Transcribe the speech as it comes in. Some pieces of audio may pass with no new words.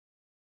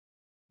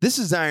This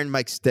is Iron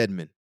Mike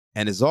Stedman,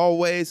 and as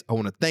always, I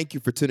want to thank you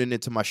for tuning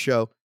into my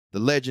show, the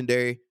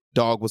legendary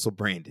Dog Whistle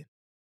Branding.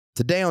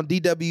 Today on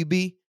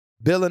DWB,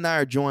 Bill and I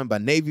are joined by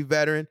Navy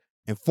veteran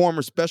and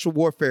former Special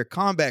Warfare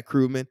combat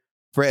crewman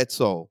Fred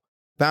Soule,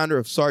 founder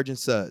of Sergeant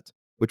Suds,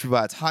 which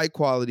provides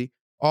high-quality,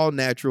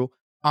 all-natural,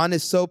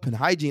 honest soap and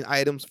hygiene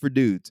items for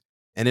dudes,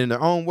 and in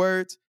their own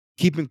words,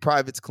 keeping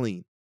privates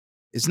clean.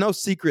 It's no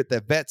secret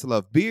that vets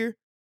love beer,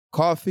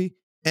 coffee,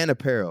 and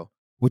apparel,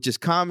 which is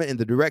common in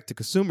the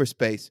direct-to-consumer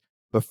space,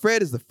 but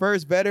Fred is the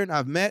first veteran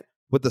I've met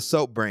with a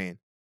soap brand.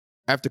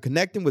 After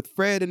connecting with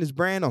Fred and his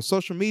brand on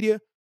social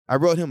media, I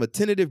wrote him a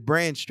tentative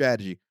brand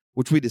strategy,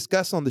 which we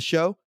discuss on the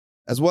show,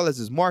 as well as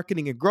his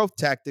marketing and growth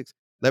tactics,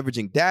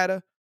 leveraging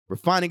data,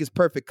 refining his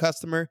perfect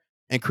customer,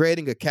 and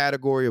creating a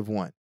category of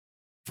one.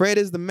 Fred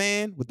is the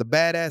man with the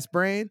badass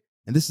brand,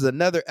 and this is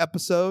another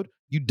episode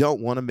you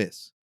don't want to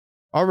miss.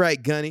 All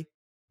right, Gunny,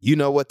 you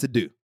know what to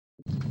do.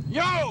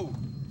 Yo!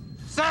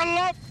 Saddle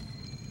up!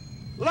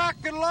 Lock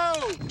and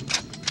load!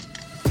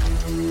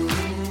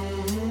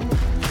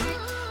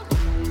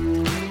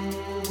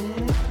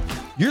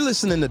 You're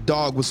listening to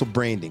Dog Whistle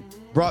Branding,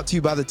 brought to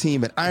you by the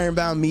team at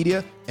Ironbound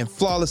Media and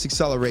Flawless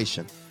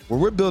Acceleration, where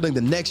we're building the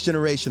next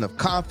generation of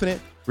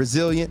confident,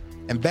 resilient,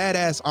 and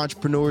badass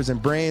entrepreneurs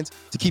and brands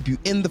to keep you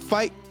in the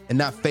fight and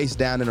not face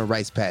down in a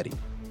rice paddy.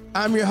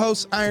 I'm your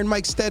host, Iron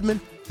Mike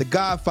Stedman, the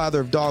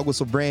godfather of Dog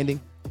Whistle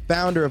Branding,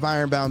 founder of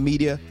Ironbound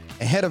Media,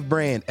 and head of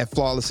brand at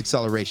Flawless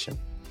Acceleration.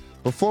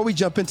 Before we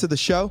jump into the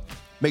show,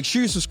 make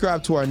sure you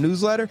subscribe to our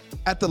newsletter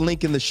at the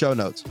link in the show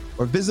notes,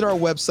 or visit our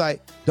website,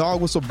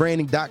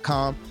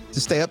 dogwhistlebranding.com,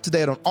 to stay up to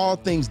date on all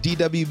things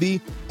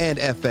DWB and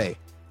FA.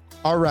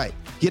 All right,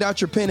 get out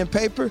your pen and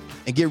paper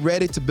and get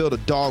ready to build a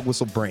dog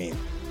whistle brand.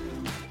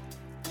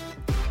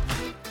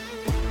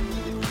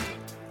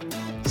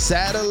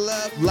 Saddle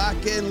up, lock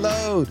and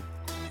load.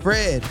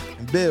 Fred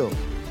and Bill,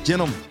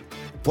 gentlemen,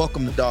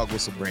 welcome to Dog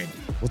Whistle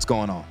Branding. What's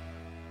going on?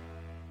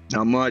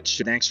 Not much.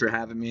 Thanks for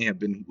having me. I've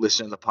been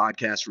listening to the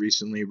podcast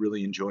recently,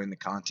 really enjoying the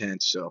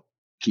content, so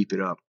keep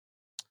it up.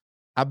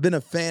 I've been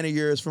a fan of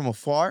yours from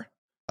afar.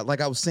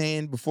 Like I was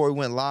saying before we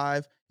went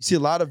live, you see a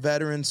lot of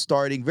veterans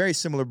starting very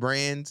similar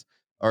brands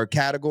or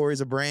categories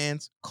of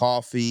brands,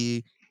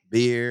 coffee,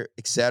 beer,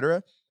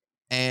 etc.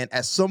 And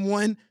as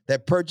someone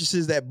that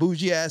purchases that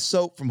bougie ass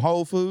soap from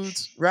Whole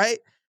Foods, right?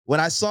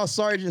 When I saw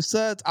Sergeant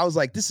Suds, I was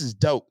like, this is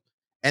dope.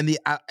 And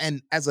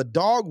and as a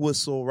dog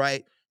whistle,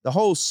 right? The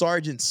whole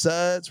Sergeant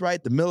Suds,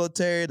 right? The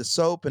military, the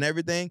soap and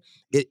everything,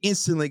 it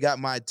instantly got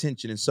my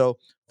attention. And so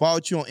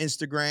followed you on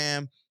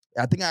Instagram.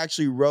 I think I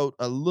actually wrote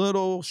a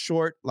little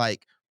short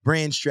like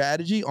brand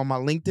strategy on my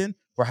LinkedIn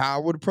for how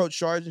I would approach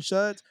Sergeant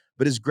Suds,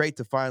 but it's great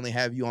to finally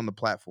have you on the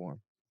platform.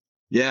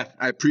 Yeah,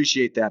 I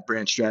appreciate that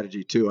brand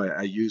strategy too.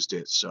 I used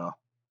it. So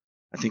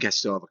I think I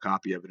still have a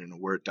copy of it in a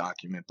Word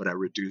document, but I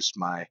reduced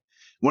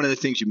one of the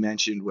things you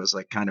mentioned was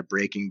like kind of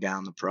breaking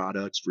down the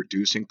products,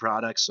 reducing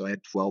products. So I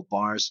had 12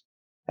 bars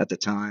at the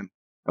time.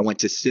 I went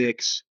to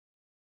 6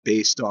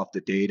 based off the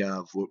data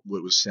of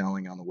what was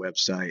selling on the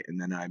website. And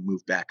then I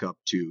moved back up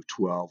to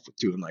 12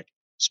 doing like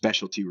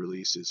specialty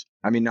releases.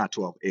 I mean, not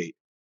 12, 8.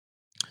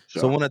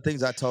 So one of the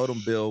things I told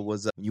him, Bill,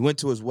 was you went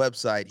to his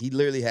website. He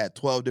literally had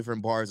 12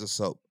 different bars of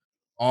soap,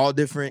 all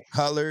different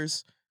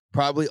colors,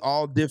 probably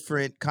all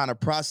different kind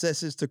of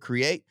processes to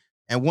create.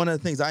 And one of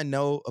the things I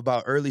know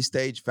about early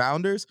stage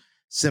founders,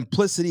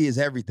 simplicity is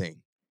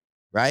everything,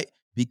 right?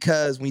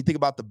 Because when you think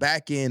about the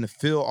back end to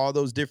fill all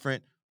those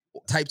different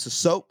types of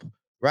soap,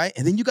 right?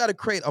 And then you got to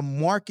create a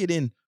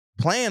marketing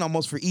plan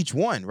almost for each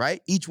one,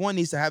 right? Each one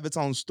needs to have its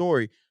own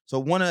story. So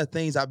one of the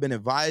things I've been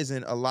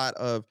advising a lot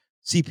of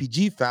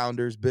CPG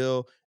founders,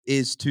 Bill,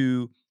 is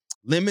to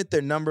limit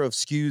their number of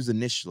SKUs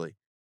initially,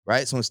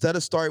 right? So instead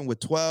of starting with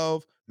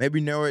 12,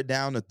 maybe narrow it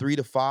down to 3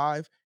 to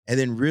 5, and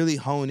then really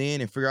hone in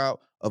and figure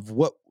out of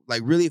what,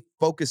 like really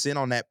focus in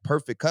on that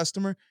perfect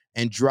customer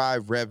and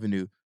drive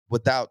revenue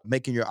without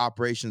making your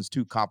operations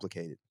too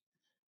complicated.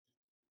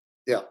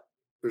 Yeah,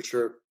 for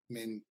sure. I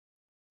mean,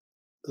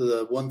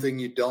 the one thing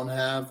you don't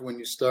have when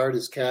you start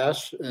is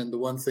cash, and the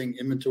one thing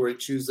inventory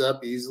chews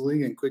up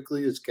easily and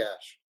quickly is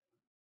cash.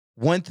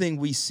 One thing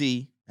we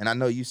see, and I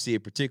know you see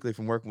it particularly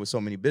from working with so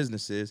many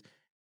businesses,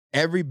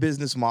 every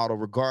business model,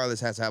 regardless,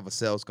 has to have a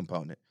sales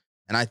component.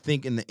 And I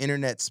think in the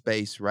internet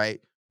space,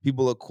 right,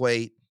 people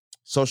equate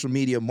social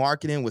media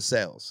marketing with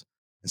sales.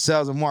 And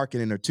sales and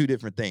marketing are two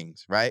different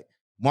things, right?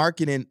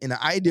 Marketing in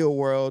the ideal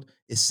world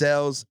is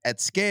sales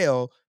at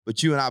scale,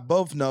 but you and I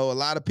both know a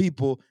lot of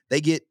people,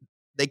 they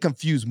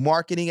confuse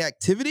marketing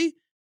activity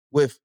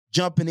with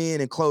jumping in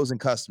and closing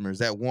customers,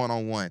 that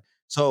one-on-one.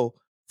 So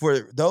for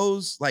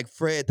those like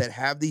Fred that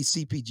have these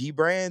CPG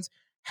brands,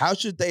 how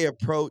should they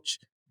approach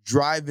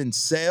driving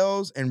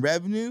sales and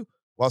revenue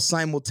while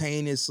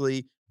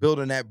simultaneously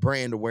building that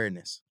brand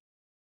awareness?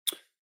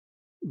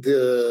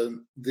 The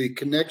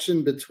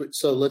connection between,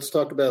 so let's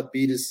talk about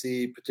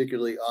B2C,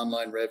 particularly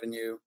online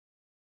revenue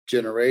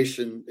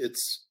generation.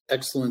 It's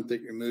excellent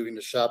that you're moving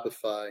to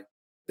Shopify.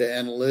 The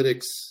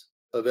analytics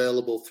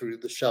available through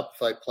the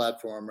Shopify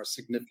platform are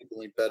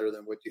significantly better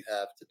than what you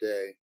have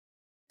today.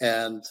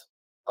 And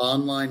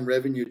online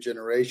revenue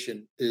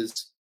generation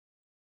is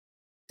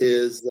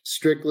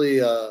strictly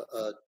a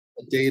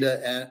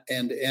data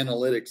and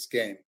analytics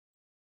game.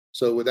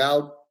 So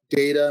without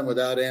data and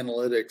without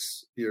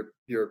analytics,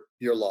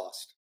 you're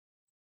lost.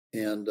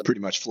 And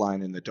pretty much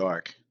flying in the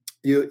dark.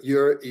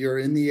 You're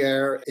in the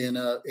air in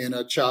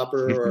a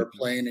chopper or a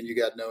plane, and you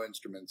got no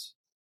instruments,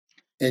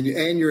 and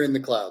you're in the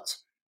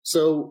clouds.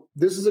 So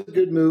this is a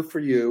good move for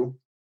you.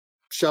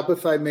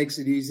 Shopify makes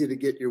it easy to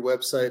get your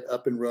website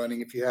up and running.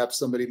 If you have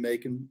somebody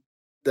making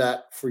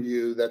that for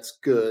you, that's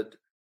good.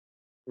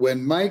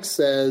 When Mike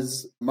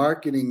says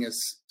marketing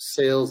is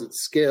sales at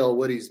scale,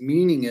 what he's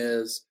meaning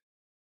is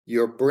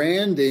your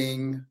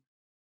branding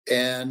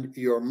and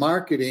your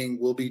marketing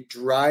will be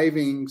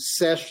driving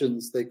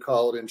sessions, they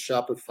call it in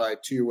Shopify,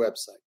 to your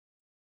website.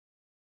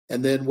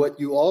 And then what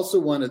you also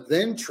want to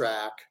then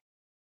track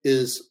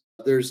is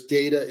there's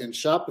data in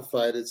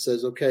Shopify that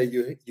says, okay,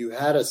 you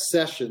had a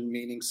session,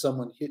 meaning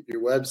someone hit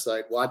your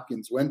website,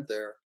 Watkins went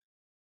there,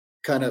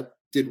 kind of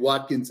did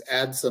Watkins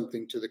add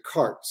something to the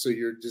cart? So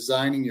you're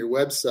designing your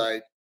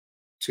website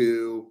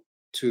to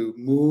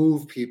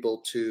move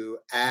people to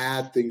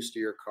add things to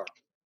your cart.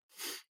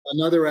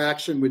 Another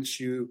action which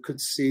you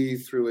could see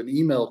through an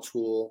email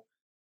tool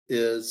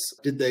is,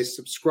 did they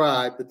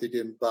subscribe but they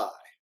didn't buy?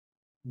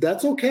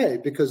 That's okay,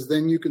 because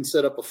then you can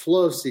set up a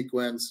flow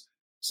sequence.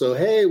 So,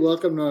 hey,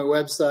 welcome to my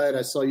website.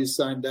 I saw you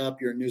signed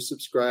up. You're a new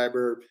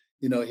subscriber.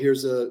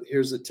 Here's a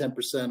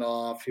 10%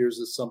 off. Here's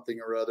a something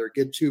or other.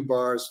 Get 2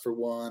 bars for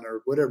 1,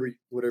 or whatever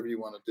you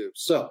want to do.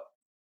 So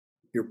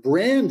your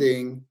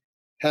branding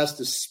has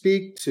to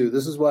speak to,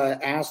 this is why I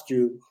asked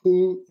you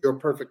who your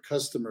perfect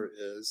customer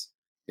is.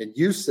 And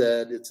you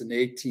said it's an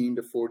 18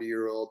 to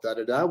 40-year-old,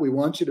 We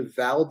want you to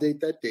validate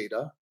that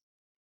data.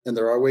 And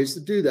there are ways to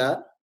do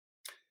that.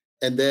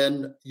 And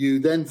then you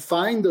then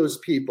find those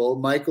people.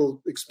 Mike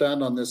will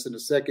expound on this in a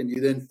second. You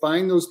then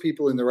find those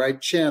people in the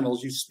right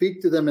channels. You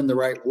speak to them in the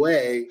right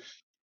way,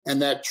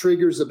 and that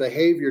triggers a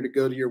behavior to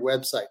go to your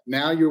website.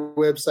 Now your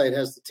website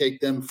has to take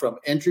them from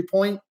entry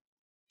point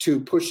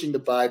to pushing the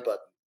buy button.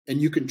 And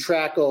you can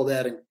track all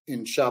that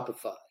in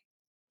Shopify.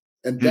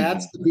 And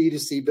that's the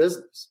B2C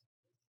business.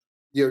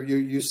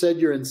 You said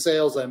you're in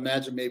sales. I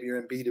imagine maybe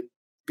you're in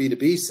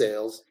B2B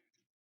sales.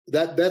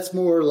 That's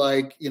more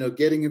like,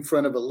 getting in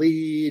front of a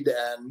lead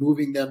and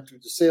moving them through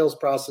the sales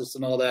process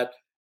and all that.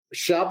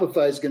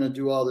 Shopify is going to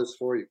do all this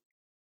for you,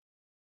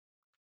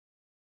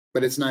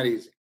 but it's not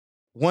easy.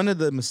 One of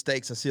the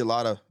mistakes I see a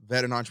lot of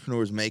veteran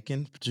entrepreneurs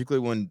making,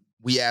 particularly when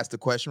we ask the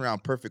question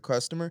around perfect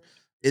customer,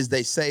 is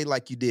they say,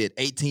 like you did,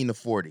 18 to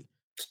 40.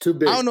 It's too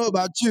big. I don't know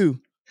about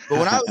you, but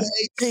when I was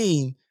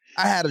 18,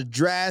 I had a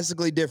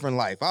drastically different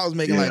life. I was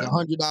making like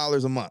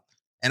 $100 a month,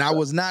 and I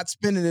was not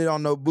spending it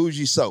on no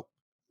bougie soap,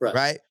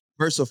 right?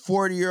 Versus a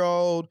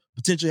 40-year-old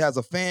potentially has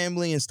a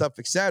family and stuff,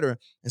 et cetera.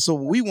 And so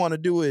what we want to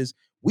do is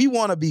we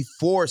want to be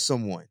for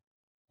someone,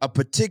 a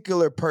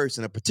particular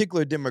person, a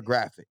particular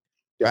demographic,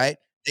 right?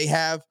 They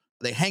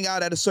hang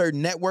out at a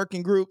certain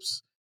networking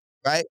groups,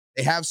 right?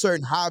 They have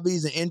certain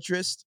hobbies and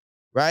interests,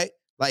 right?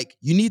 Like,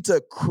 you need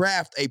to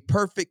craft a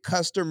perfect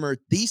customer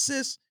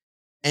thesis,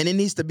 and it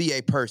needs to be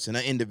a person,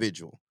 an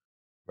individual,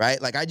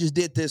 right? Like, I just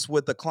did this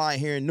with a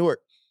client here in Newark.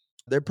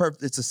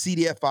 It's a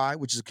CDFI,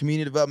 which is a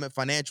community development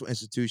financial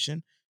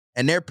institution,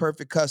 and their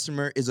perfect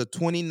customer is a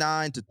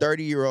 29 to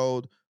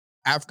 30-year-old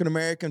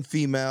African-American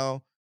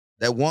female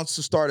that wants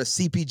to start a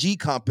CPG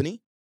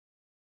company,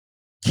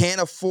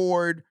 can't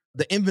afford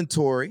the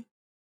inventory,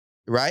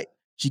 right?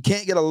 She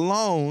can't get a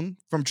loan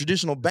from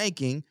traditional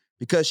banking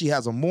because she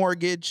has a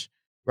mortgage,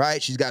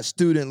 right? She's got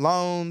student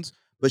loans,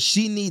 but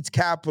she needs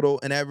capital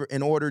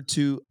in order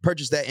to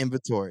purchase that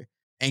inventory.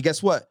 And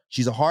guess what?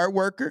 She's a hard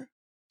worker.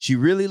 She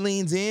really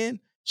leans in.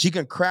 She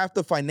can craft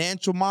a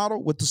financial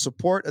model with the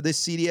support of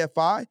this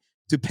CDFI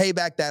to pay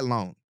back that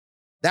loan.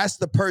 That's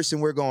the person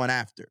we're going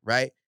after,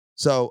 right?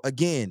 So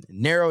again,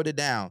 narrowed it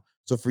down.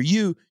 So for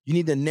you, you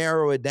need to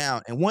narrow it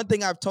down. And one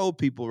thing I've told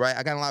people, right,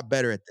 I got a lot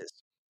better at this.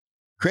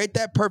 Create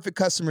that perfect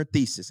customer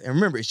thesis. And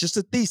remember, it's just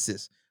a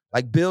thesis.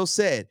 Like Bill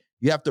said,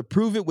 you have to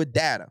prove it with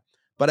data.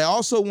 But I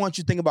also want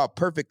you to think about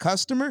perfect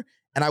customer,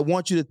 and I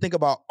want you to think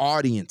about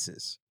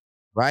audiences,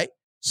 right?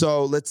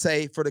 So let's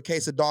say for the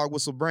case of dog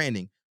whistle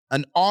branding,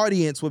 an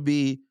audience would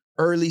be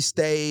early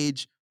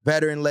stage,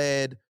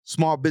 veteran-led,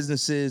 small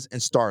businesses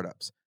and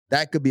startups.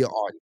 That could be an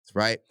audience,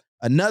 right?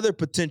 Another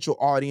potential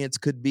audience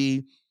could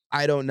be,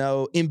 I don't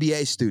know,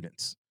 MBA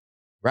students,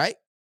 right?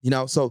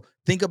 So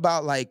think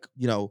about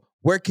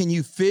where can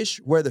you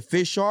fish where the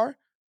fish are,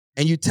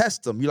 and you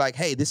test them. You're like,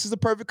 hey, this is a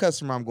perfect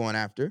customer I'm going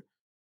after.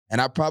 And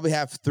I probably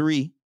have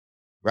 3,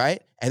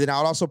 right? And then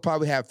I'll also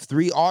probably have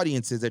 3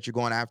 audiences that you're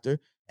going after.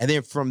 And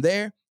then from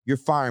there, you're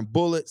firing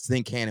bullets,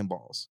 then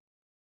cannonballs.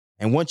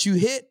 And once you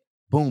hit,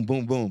 boom,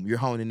 boom, boom, you're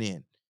honing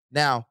in.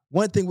 Now,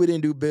 one thing we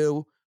didn't do,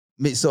 Bill,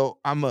 me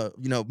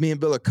and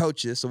Bill are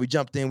coaches, so we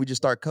jumped in, we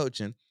just start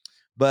coaching.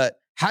 But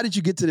how did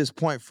you get to this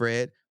point,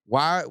 Fred,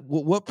 Why?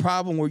 What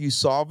problem were you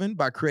solving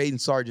by creating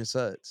Sergeant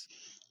Suds?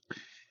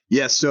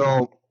 Yeah,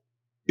 so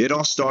it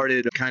all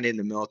started kind of in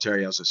the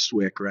military. I was a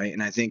SWIC, right?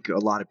 And I think a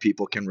lot of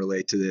people can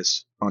relate to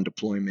this on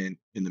deployment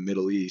in the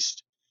Middle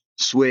East.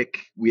 SWIC,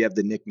 we have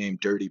the nickname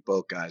Dirty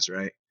Boat Guys,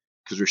 right?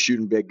 Because we're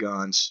shooting big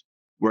guns,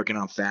 working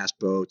on fast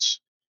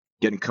boats,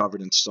 getting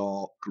covered in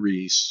salt,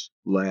 grease,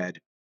 lead.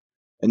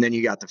 And then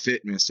you got the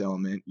fitness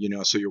element,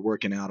 so you're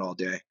working out all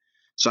day.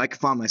 So I could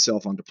find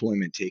myself on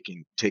deployment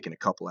taking a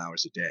couple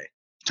hours a day,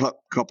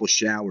 couple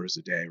showers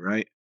a day,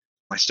 right?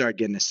 I started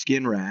getting a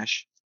skin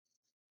rash.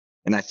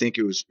 And I think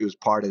it was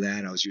part of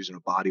that. I was using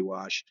a body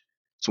wash.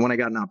 So when I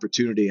got an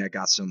opportunity, I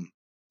got some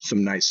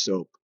nice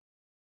soap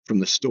from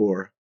the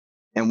store.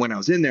 And when I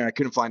was in there, I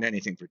couldn't find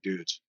anything for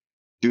dudes.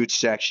 Dudes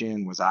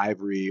section was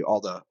Ivory, all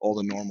the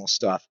normal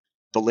stuff.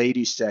 The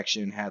ladies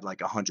section had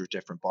like 100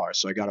 different bars.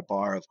 So I got a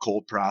bar of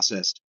cold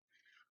processed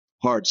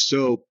hard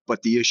soap.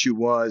 But the issue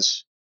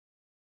was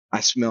I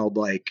smelled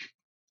like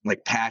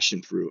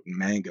passion fruit and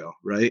mango,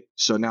 right?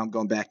 So now I'm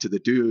going back to the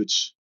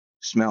dudes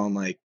smelling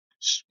like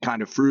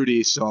kind of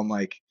fruity. So I'm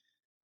like,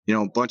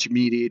 a bunch of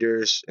meat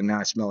eaters, and now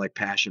I smell like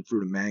passion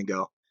fruit and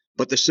mango.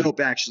 But the soap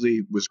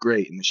actually was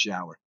great in the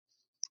shower.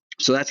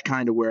 So that's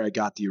kind of where I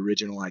got the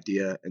original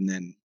idea. And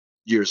then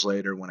years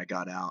later, when I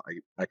got out,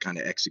 I kind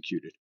of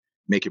executed,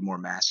 make it more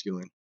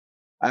masculine.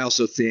 I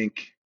also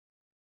think,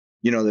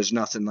 there's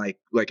nothing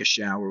like a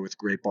shower with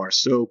great bar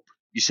soap.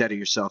 You said it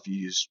yourself, you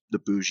use the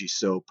bougie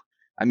soap.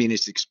 I mean,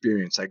 it's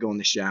experience. I go in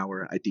the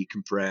shower, I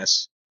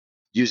decompress,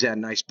 use that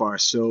nice bar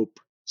soap.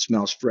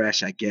 Smells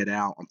fresh. I get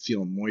out. I'm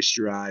feeling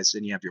moisturized.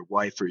 Then you have your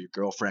wife or your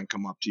girlfriend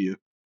come up to you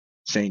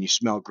saying you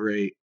smell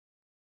great.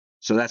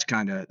 So that's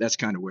kind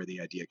of where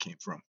the idea came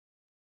from.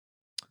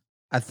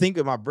 I think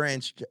of my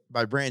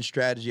brand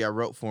strategy I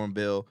wrote for him,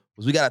 Bill,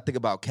 was we got to think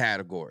about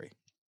category,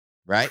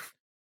 right?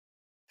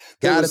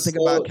 Got to think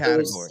about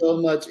category. There's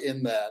so much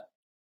in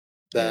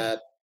that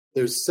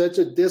there's such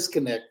a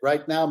disconnect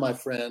right now, my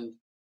friend,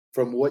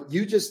 from what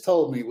you just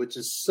told me, which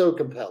is so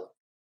compelling.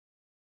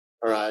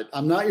 All right,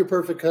 I'm not your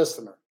perfect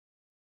customer,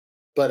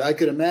 but I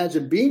could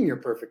imagine being your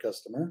perfect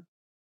customer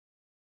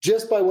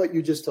just by what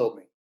you just told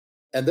me.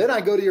 And then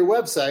I go to your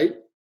website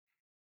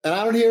and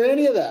I don't hear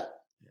any of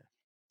that.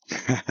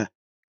 Yeah.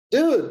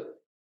 Dude,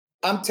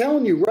 I'm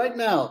telling you right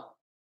now,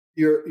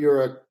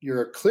 you're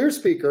a clear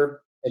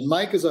speaker, and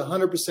Mike is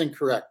 100%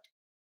 correct.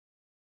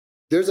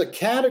 There's a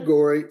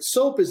category.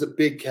 Soap is a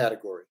big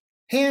category.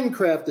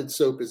 Handcrafted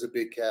soap is a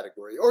big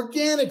category.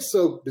 Organic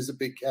soap is a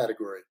big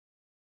category.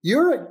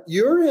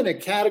 You're in a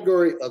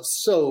category of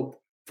soap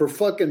for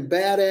fucking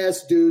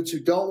badass dudes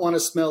who don't want to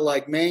smell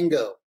like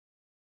mango.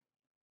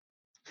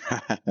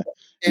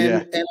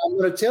 And I'm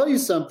going to tell you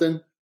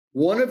something.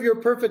 One of your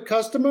perfect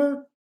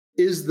customer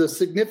is the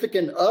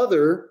significant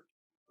other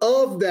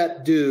of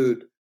that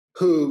dude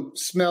who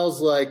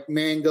smells like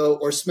mango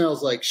or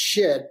smells like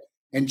shit.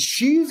 And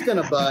she's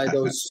going to buy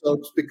those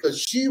soaps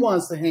because she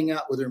wants to hang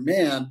out with her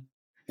man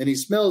and he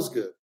smells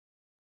good.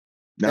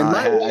 No,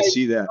 I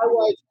see that. My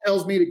wife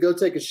tells me to go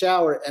take a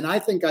shower, and I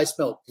think I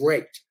smell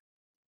great.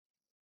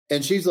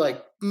 And she's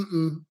like,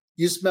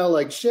 you smell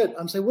like shit.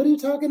 I'm saying, what are you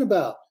talking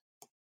about?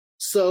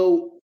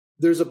 So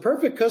there's a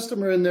perfect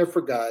customer in there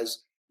for guys.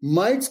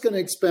 Mike's going to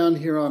expound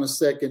here on a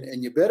second,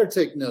 and you better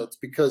take notes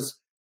because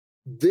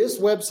this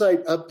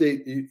website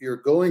update you're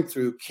going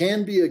through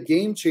can be a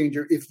game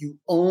changer if you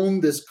own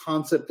this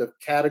concept of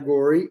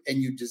category and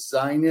you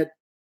design it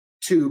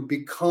to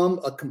become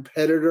a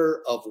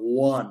competitor of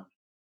one.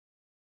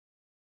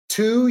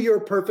 To your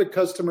perfect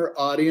customer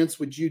audience,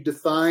 which you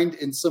defined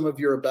in some of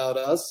your About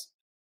Us,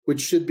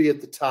 which should be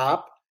at the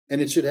top, and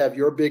it should have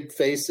your big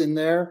face in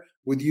there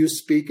with you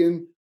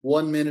speaking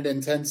 1 minute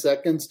and 10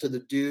 seconds to the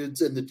dudes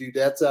and the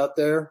dudettes out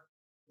there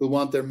who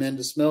want their men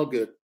to smell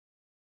good.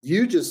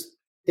 You just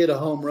hit a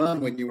home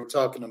run when you were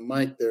talking to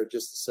Mike there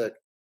just a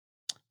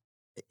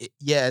second.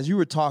 Yeah, as you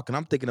were talking,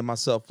 I'm thinking to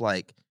myself,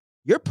 like,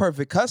 your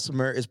perfect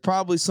customer is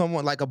probably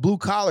someone like a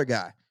blue-collar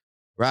guy,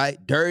 right?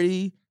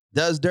 Dirty,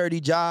 does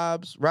dirty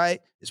jobs,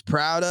 right? Is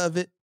proud of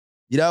it.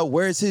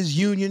 Wears his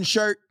union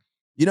shirt.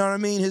 You know what I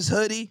mean? His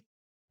hoodie,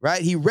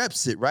 right? He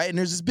reps it, right? And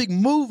there's this big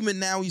movement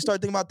now when you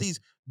start thinking about these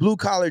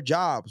blue-collar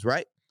jobs,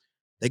 right?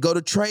 They go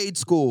to trade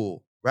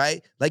school,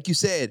 right? Like you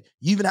said,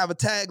 you even have a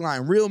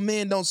tagline, real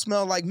men don't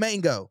smell like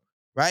mango,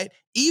 right?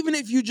 Even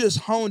if you just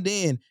honed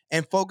in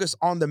and focus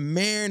on the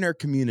mariner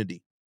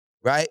community,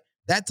 right?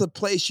 That's a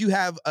place you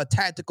have a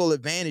tactical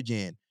advantage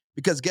in.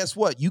 Because guess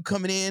what? You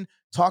coming in,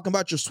 talking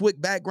about your SWIC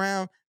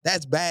background,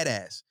 that's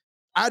badass.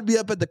 I'd be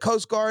up at the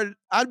Coast Guard.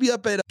 I'd be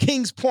up at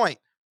Kings Point.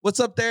 What's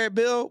up there,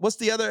 Bill? What's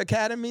the other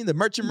academy? The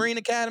Merchant Marine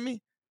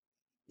Academy?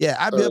 Yeah,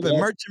 I'd be up at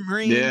Merchant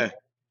Marine. Yeah.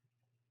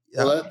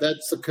 Well,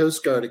 that's the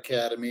Coast Guard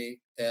Academy.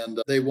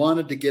 And they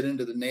wanted to get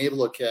into the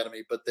Naval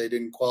Academy, but they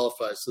didn't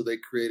qualify. So they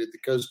created the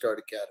Coast Guard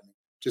Academy.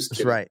 Just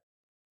kidding. That's right.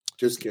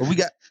 Just kidding. Well,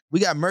 we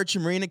got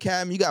Merchant Marine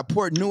Academy. You got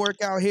Port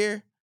Newark out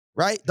here,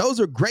 right? Those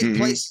are great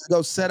places to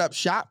go set up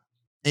shop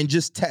and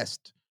just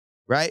test,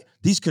 right?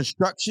 These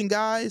construction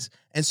guys.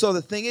 And so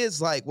the thing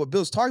is, like, what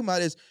Bill's talking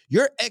about is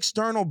your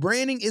external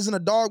branding isn't a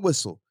dog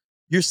whistle.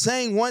 You're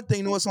saying one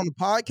thing to us on the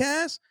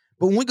podcast,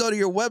 but when we go to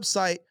your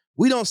website,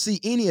 we don't see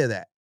any of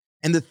that.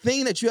 And the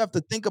thing that you have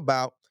to think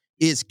about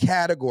is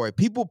category.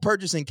 People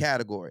purchasing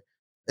category.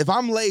 If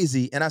I'm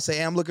lazy and I say,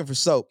 hey, I'm looking for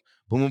soap,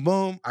 boom, boom,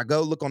 boom, I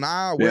go look on the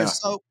aisle, where's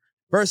soap?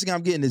 First thing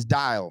I'm getting is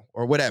Dial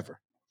or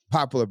whatever,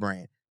 popular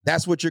brand.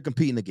 That's what you're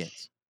competing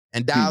against.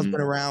 And Dial's been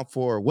around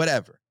for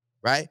whatever,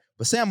 right?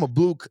 But say I'm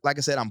like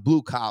I said, I'm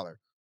blue collar,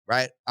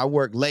 right? I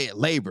work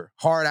labor,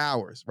 hard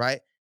hours, right?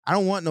 I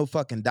don't want no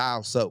fucking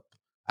Dial soap.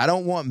 I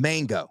don't want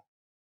Mango.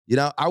 You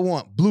know, I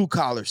want blue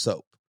collar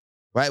soap,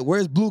 right?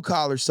 Where's blue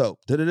collar soap?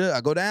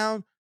 I go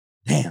down,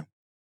 damn,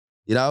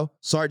 you know,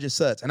 Sergeant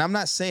Suds. And I'm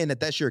not saying that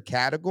that's your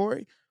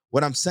category.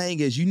 What I'm saying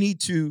is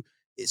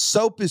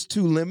soap is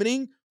too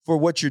limiting for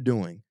what you're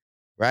doing,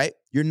 right?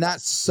 You're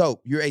not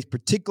soap. You're a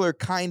particular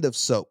kind of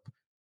soap,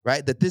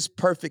 right? That this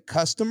perfect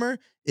customer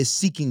is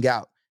seeking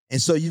out.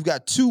 And so you've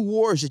got two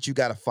wars that you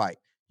got to fight.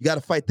 You got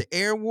to fight the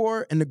air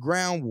war and the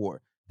ground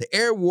war. The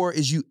air war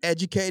is you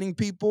educating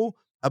people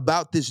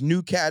about this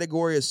new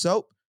category of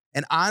soap.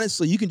 And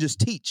honestly, you can just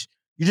teach.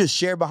 You just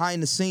share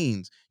behind the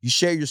scenes. You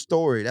share your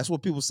story. That's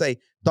what people say,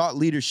 thought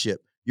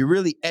leadership. You're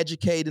really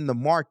educating the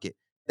market.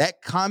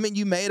 That comment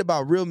you made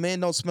about real men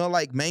don't smell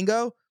like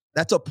mango,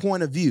 that's a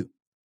point of view,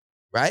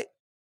 right?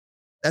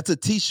 That's a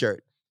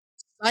t-shirt.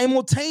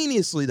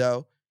 Simultaneously,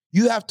 though,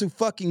 you have to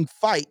fucking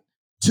fight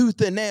tooth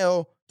and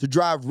nail to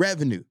drive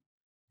revenue.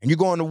 And you're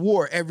going to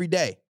war every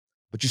day,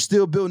 but you're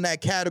still building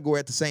that category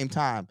at the same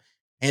time.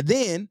 And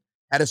then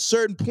at a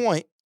certain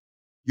point,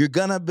 you're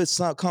going to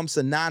become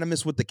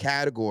synonymous with the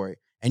category.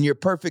 And your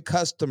perfect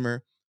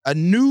customer, a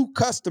new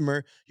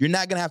customer, you're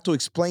not going to have to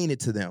explain it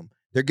to them.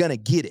 They're going to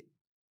get it.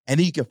 And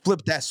then you can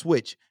flip that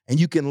switch and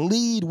you can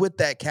lead with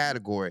that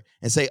category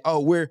and say, oh,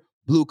 we're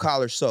blue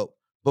collar soap.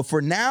 But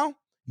for now,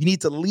 you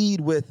need to lead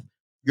with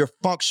your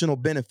functional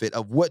benefit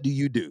of what do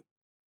you do,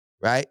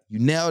 right? You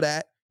nail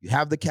that, you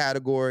have the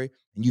category,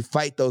 and you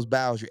fight those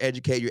battles. You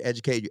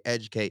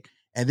educate,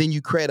 and then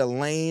you create a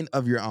lane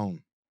of your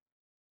own.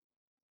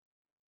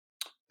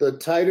 The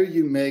tighter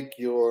you make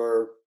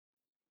your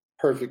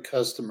perfect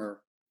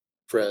customer,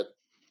 Fred,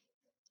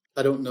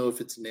 I don't know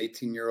if it's an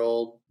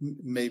 18-year-old,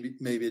 maybe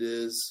it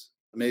is.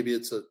 Maybe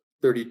it's a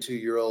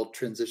 32-year-old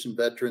transition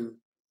veteran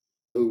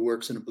who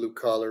works in a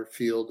blue-collar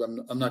field.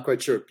 I'm not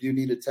quite sure. You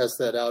need to test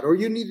that out, or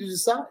you need to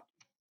decide.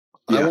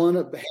 Yeah. I want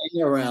to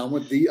hang around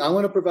with I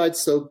want to provide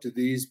soap to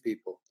these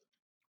people.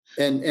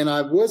 And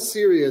I was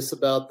serious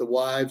about the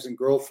wives and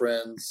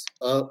girlfriends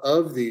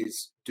of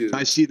these dudes.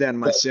 I see that in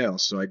my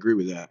sales, so I agree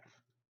with that.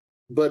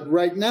 But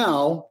right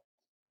now,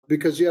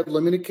 because you have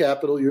limited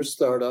capital, your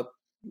startup,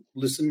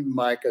 listening to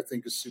Mike, I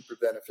think is super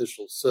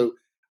beneficial. So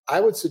I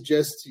would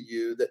suggest to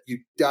you that you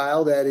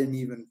dial that in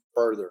even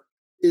further.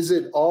 Is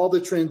it all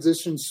the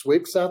transition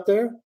SWICs out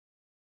there?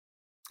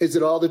 Is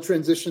it all the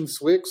transition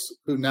SWICs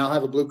who now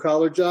have a blue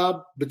collar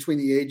job between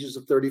the ages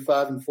of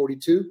 35 and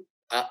 42?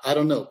 I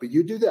don't know, but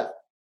you do that.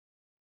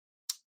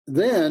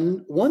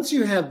 Then once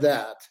you have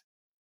that,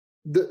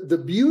 the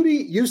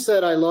beauty, you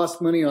said I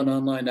lost money on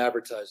online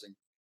advertising.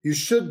 You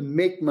should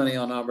make money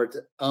on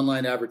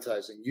online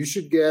advertising. You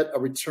should get a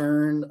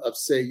return of,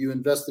 say, you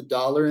invest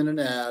 $1 in an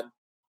ad,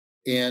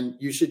 and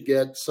you should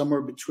get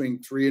somewhere between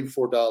 $3 and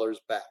 $4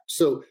 back.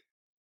 So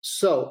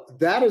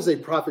that is a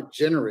profit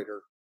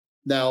generator.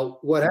 Now,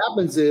 what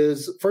happens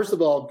is, first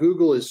of all,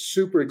 Google is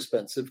super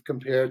expensive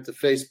compared to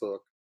Facebook.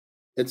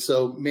 And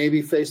so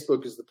maybe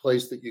Facebook is the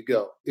place that you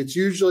go. It's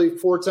usually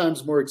 4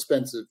 times more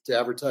expensive to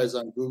advertise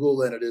on Google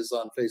than it is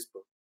on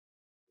Facebook.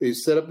 You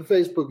set up a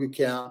Facebook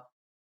account,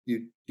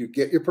 you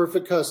get your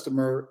perfect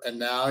customer, and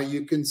now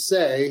you can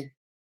say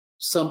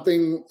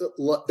something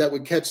that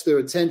would catch their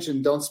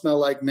attention. Don't smell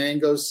like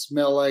mangoes,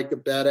 smell like a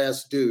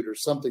badass dude or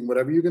something,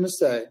 whatever you're going to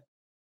say.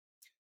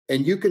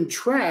 And you can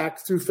track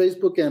through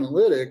Facebook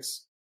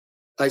analytics,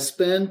 I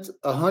spent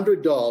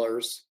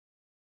 $100.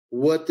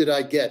 What did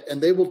I get?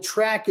 And they will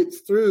track it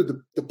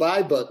through the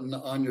buy button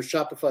on your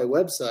Shopify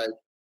website.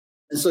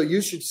 And so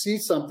you should see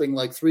something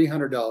like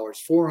 $300,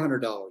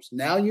 $400.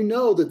 Now you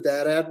know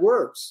that ad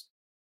works.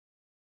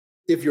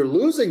 If you're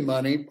losing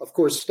money, of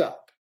course,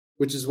 stop,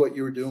 which is what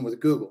you were doing with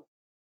Google.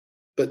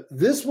 But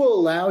this will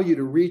allow you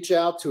to reach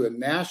out to a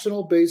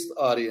national-based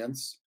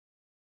audience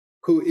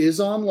who is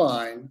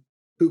online,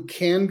 who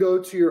can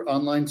go to your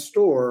online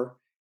store,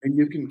 and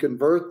you can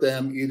convert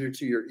them either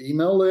to your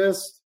email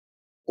list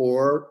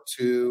or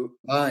to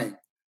buying.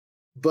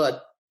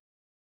 But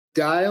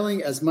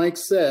dialing, as Mike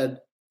said,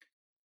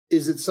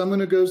 is it someone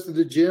who goes to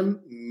the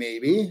gym?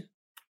 Maybe.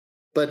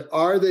 But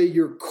are they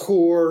your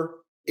core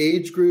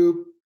age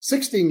group?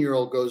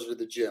 16-year-old goes to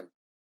the gym,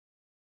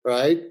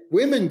 right?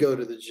 Women go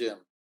to the gym.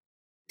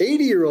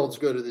 80-year-olds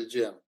go to the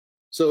gym.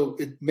 So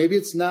maybe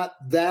it's not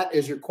that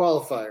as your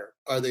qualifier.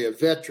 Are they a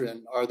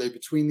veteran? Are they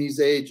between these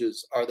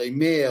ages? Are they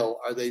male?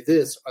 Are they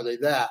this? Are they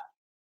that?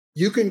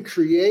 You can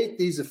create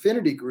these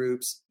affinity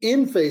groups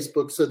in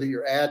Facebook so that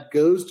your ad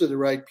goes to the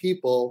right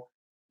people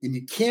And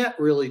you can't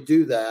really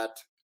do that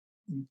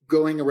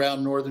going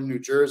around northern New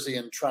Jersey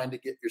and trying to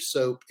get your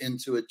soap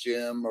into a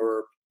gym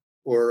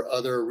or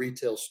other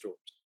retail stores.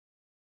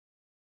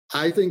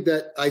 I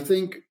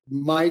think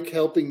Mike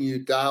helping you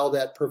dial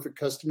that perfect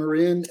customer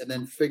in and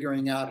then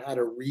figuring out how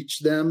to reach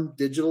them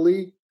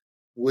digitally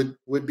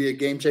would be a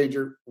game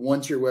changer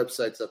once your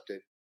website's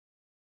updated.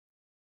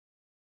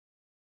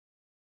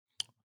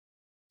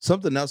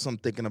 Something else I'm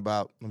thinking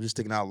about, I'm just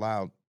thinking out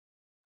loud.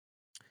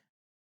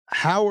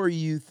 How are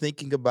you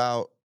thinking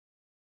about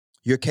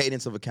your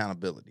cadence of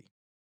accountability,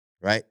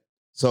 right?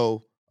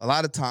 So a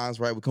lot of times,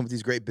 right, we come with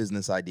these great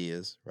business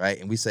ideas, right?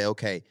 And we say,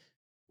 okay,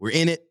 we're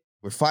in it,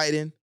 we're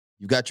fighting.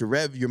 You got your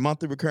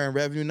monthly recurring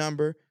revenue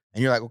number,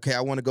 and you're like, okay,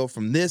 I want to go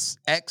from this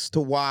X to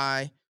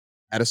Y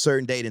at a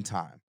certain date and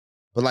time.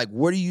 But like,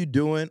 what are you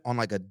doing on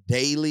like a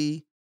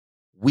daily,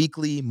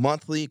 weekly,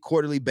 monthly,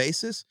 quarterly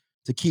basis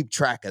to keep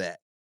track of that,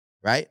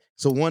 right?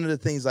 So one of the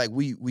things like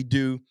we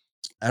do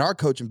at our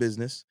coaching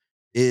business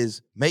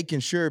is making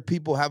sure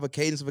people have a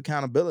cadence of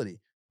accountability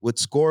with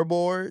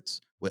scoreboards,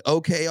 with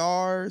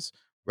OKRs,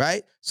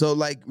 right? So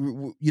like,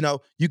 you know,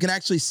 you can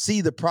actually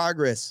see the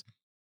progress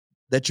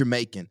that you're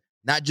making,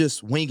 not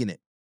just winging it.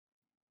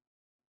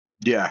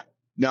 Yeah,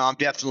 no, I'm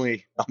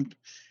definitely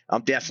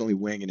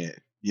winging it,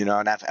 you know,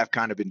 and I've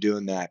kind of been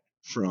doing that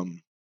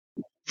from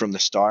the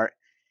start.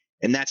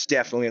 And that's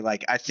definitely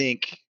like, I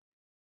think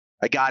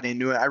I got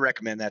into it. I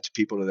recommend that to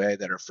people today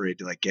that are afraid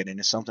to like get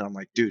into something. I'm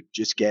like, dude,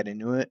 just get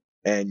into it.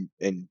 And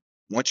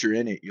once you're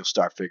in it, you'll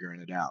start figuring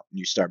it out and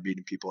you start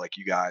meeting people like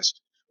you guys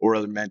or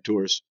other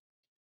mentors,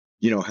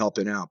 you know,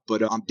 helping out.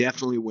 But I'm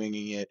definitely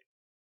winging it.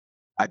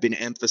 I've been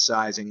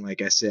emphasizing,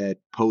 like I said,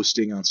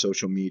 posting on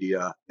social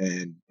media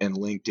and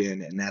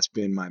LinkedIn. And that's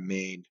been my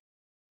main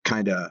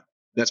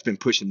that's been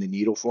pushing the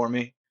needle for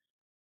me.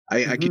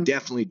 I could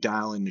definitely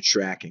dial into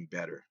tracking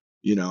better,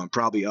 you know, and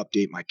probably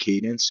update my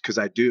cadence because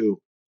I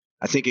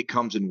think it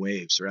comes in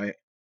waves, right?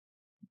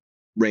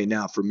 Right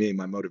now, for me,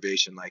 my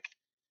motivation, like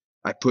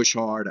I push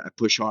hard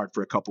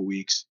for a couple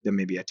weeks, then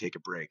maybe I take a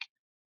break,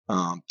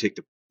 take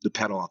the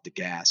pedal off the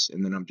gas,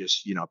 and then I'm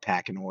just, you know,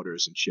 packing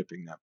orders and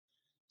shipping them.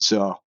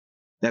 So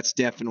that's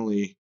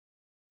definitely,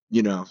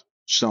 you know,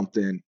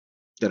 something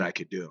that I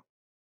could do.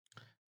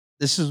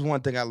 This is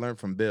one thing I learned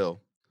from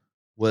Bill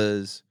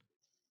was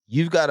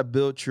you've got to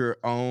build your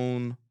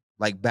own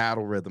like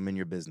battle rhythm in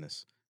your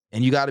business.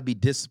 And you got to be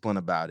disciplined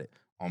about it.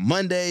 On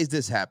Mondays,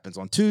 this happens.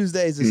 On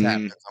Tuesdays, this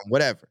happens. On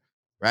whatever,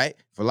 right?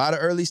 For a lot of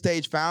early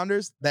stage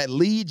founders, that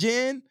lead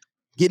gen,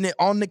 getting it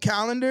on the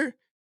calendar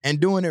and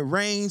doing it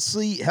rain,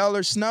 sleet, hell,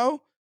 or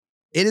snow,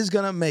 it is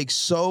going to make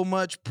so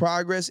much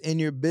progress in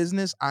your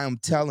business. I am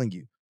telling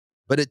you.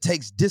 But it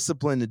takes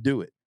discipline to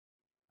do it.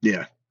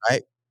 Yeah.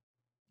 Right?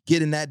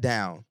 Getting that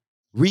down.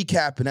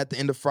 Recapping at the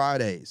end of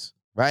Fridays,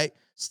 right?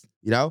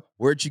 You know,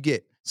 where'd you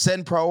get?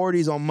 Setting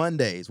priorities on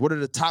Mondays. What are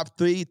the top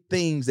 3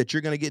 things that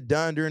you're going to get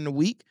done during the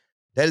week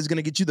that is going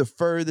to get you the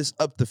furthest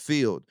up the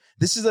field?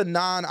 This is a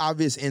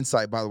non-obvious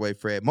insight, by the way,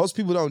 Fred. Most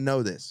people don't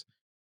know this.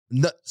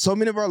 So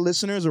many of our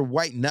listeners are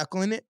white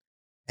knuckling it.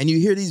 And you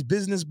hear these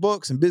business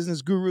books and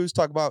business gurus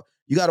talk about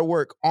you got to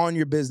work on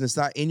your business,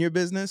 not in your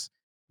business.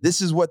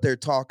 This is what they're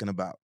talking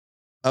about.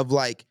 Of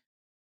like,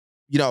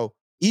 you know,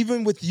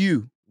 even with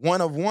you, one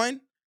of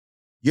one,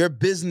 your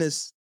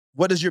business,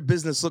 what does your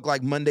business look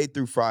like Monday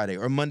through Friday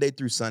or Monday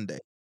through Sunday?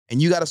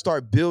 And you got to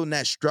start building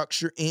that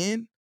structure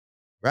in,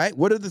 right?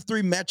 What are the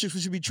 3 metrics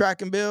we should be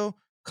tracking, Bill?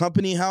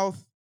 Company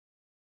health.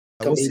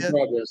 Company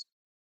progress.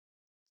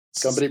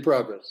 Company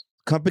progress.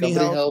 Company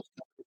health.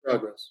 Company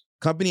progress.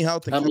 Company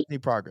health and company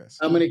progress.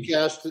 How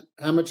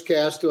much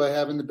cash do I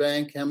have in the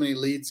bank? How many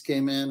leads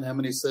came in? How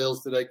many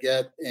sales did I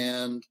get?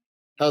 And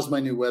how's my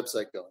new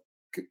website going?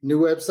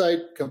 New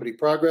website, company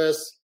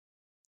progress,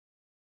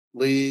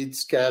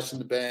 leads, cash in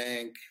the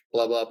bank,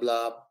 blah, blah,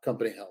 blah,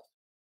 company health.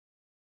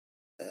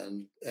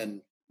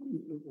 And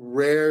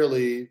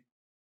rarely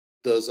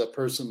does a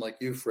person like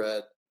you,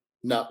 Fred,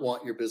 not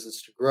want your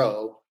business to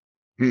grow.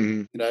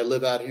 You know, I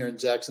live out here in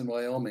Jackson,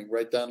 Wyoming.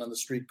 Right down on the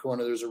street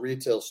corner, there's a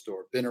retail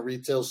store. Been a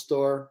retail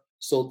store,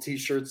 sold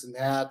T-shirts and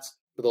hats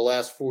for the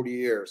last 40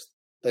 years.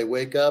 They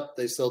wake up,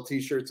 they sell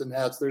T-shirts and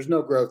hats. There's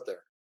no growth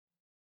there.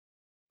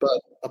 But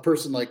a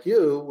person like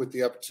you with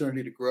the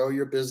opportunity to grow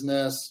your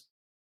business,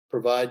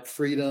 provide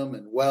freedom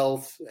and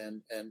wealth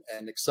and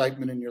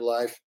excitement in your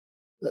life,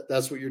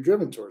 that's what you're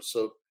driven towards.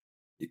 So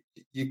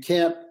you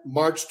can't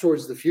march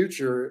towards the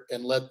future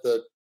and let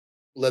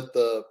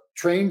the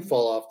train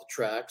fall off the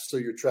tracks. So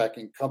you're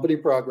tracking company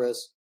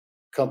progress,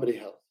 company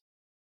health.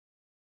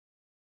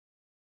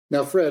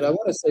 Now, Fred, I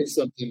want to say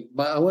something.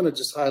 I want to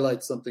just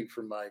highlight something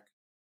for Mike.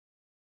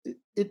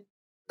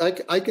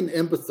 I can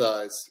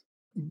empathize.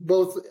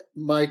 Both,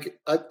 Mike,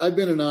 I've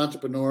been an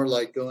entrepreneur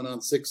like going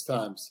on 6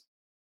 times.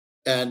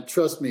 And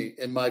trust me,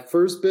 in my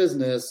first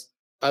business,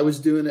 I was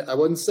doing it. I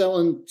wasn't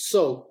selling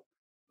soap,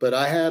 but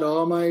I had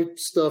all my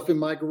stuff in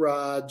my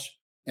garage.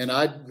 And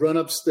I'd run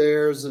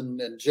upstairs and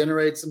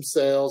generate some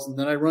sales. And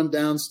then I'd run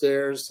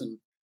downstairs and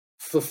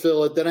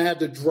fulfill it. Then I had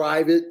to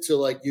drive it to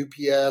like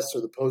UPS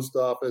or the post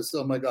office.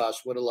 Oh my gosh,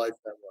 what a life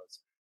that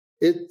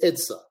It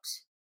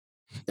sucks.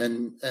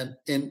 And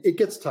it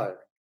gets tiring.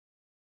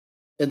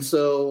 And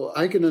so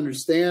I can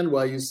understand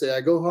why you say,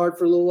 I go hard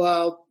for a little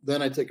while,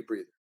 then I take a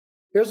breather.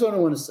 Here's what I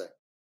want to say.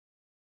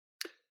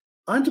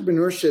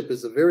 Entrepreneurship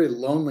is a very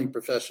lonely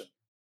profession,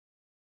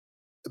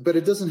 but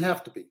it doesn't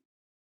have to be.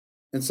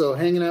 And so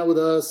hanging out with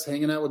us,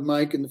 hanging out with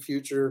Mike in the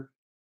future,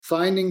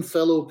 finding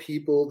fellow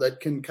people that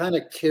can kind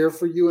of care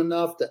for you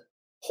enough that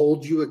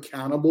hold you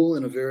accountable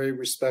in a very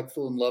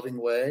respectful and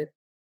loving way,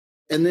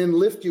 and then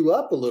lift you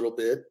up a little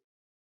bit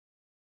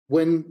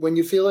when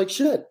you feel like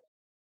shit.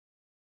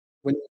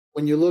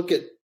 When you look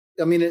at,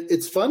 I mean,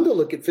 it's fun to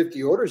look at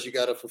 50 orders you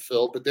got to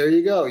fulfill, but there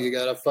you go. You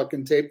got to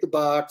fucking tape the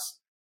box,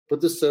 put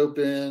the soap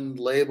in,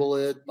 label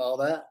it, all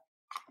that.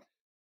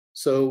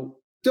 So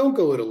don't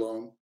go it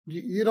alone.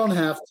 You don't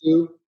have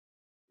to.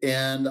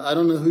 And I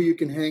don't know who you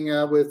can hang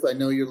out with. I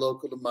know you're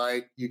local to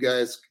Mike. You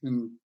guys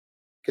can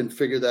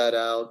figure that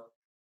out.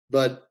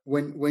 But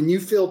when you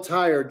feel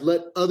tired,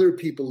 let other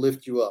people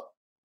lift you up.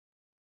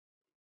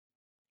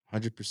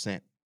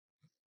 100%.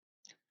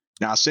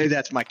 Now, I'll say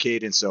that's my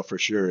cadence, though, for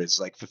sure. It's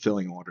like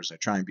fulfilling orders. I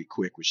try and be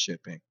quick with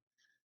shipping.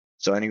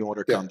 So any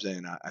order comes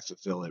in, I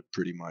fulfill it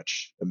pretty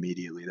much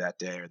immediately that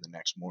day or the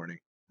next morning.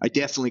 I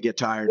definitely get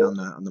tired on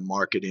the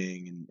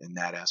marketing and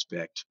that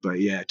aspect.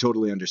 But, yeah, I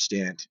totally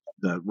understand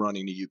the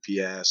running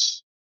to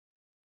UPS.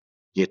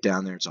 Get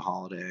down there, it's a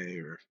holiday,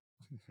 or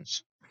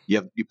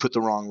you put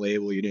the wrong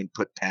label. You didn't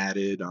put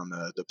padded on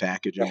the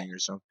packaging or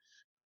something.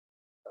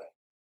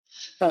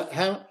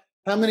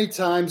 How many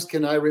times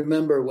can I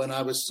remember when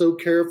I was so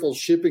careful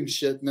shipping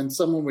shit and then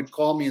someone would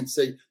call me and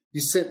say,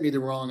 you sent me the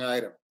wrong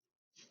item?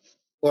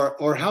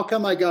 Or how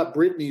come I got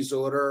Brittany's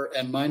order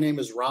and my name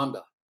is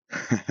Rhonda?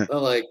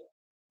 I'm like,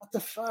 what the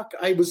fuck?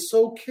 I was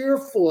so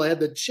careful. I had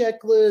the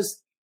checklist.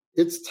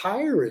 It's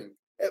tiring.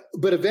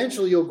 But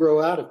eventually you'll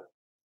grow out of it.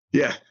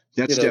 Yeah,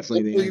 that's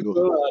definitely the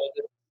angle.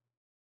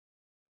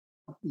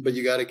 But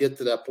you got to get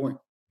to that point.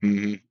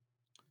 Mm-hmm.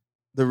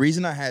 The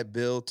reason I had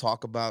Bill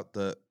talk about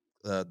the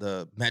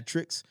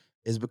metrics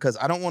is because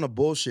I don't want to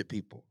bullshit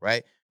people,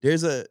 right?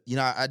 There's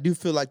I do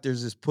feel like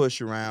there's this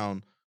push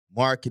around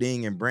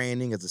marketing and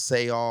branding as a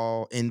say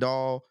all, end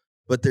all,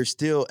 but there's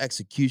still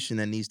execution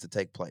that needs to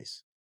take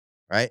place,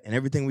 right? And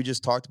everything we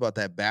just talked about,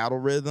 that battle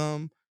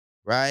rhythm,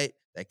 right?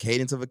 That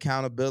cadence of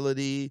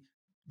accountability,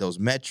 those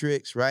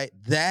metrics, right?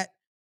 That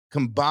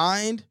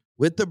combined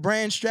with the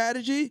brand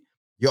strategy,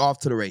 you're off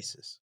to the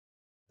races.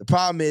 The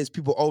problem is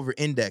people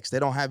over-index. They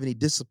don't have any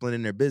discipline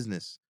in their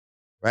business.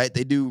 Right?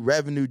 They do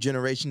revenue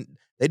generation.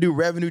 They do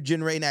revenue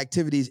generating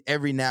activities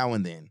every now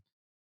and then,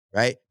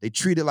 right? They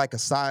treat it like a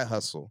side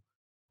hustle.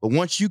 But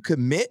once you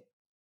commit,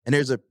 and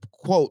there's a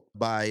quote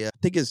by, I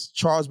think it's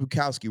Charles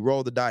Bukowski,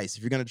 roll the dice.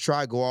 If you're going to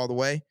try, go all the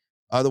way.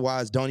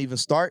 Otherwise, don't even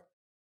start.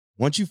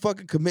 Once you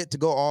fucking commit to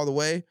go all the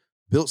way,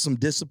 build some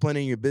discipline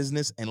in your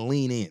business and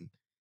lean in.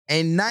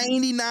 And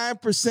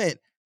 99% of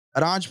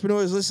the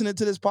entrepreneurs listening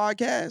to this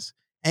podcast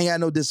ain't got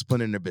no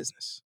discipline in their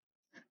business.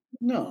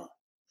 No,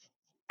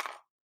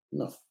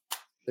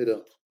 they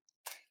don't.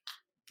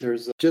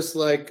 There's just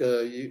like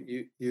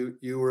you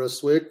were a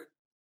SWIC.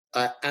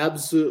 I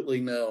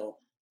absolutely know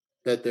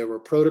that there were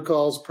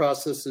protocols,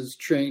 processes,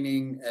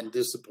 training, and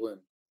discipline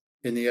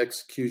in the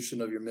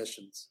execution of your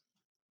missions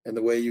and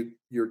the way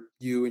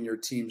you and your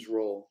teams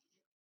roll.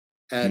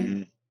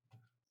 And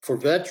for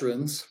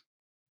veterans,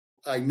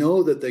 I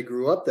know that they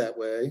grew up that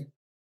way,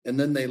 and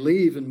then they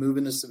leave and move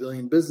into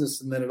civilian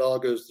business, and then it all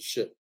goes to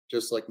shit,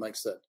 just like Mike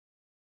said.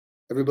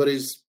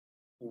 Everybody's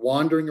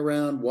wandering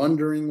around,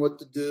 wondering what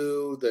to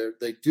do.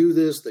 They do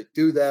this, they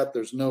do that.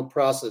 There's no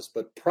process.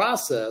 But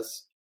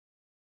process,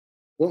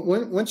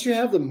 once you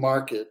have the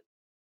market,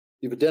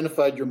 you've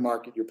identified your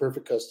market, your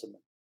perfect customer,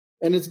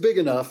 and it's big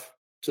enough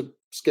to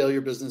scale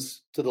your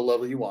business to the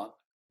level you want.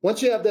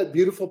 Once you have that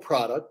beautiful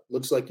product,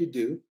 looks like you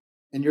do,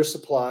 and your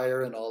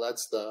supplier and all that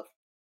stuff,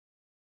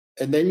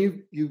 and then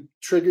you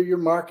trigger your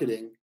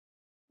marketing,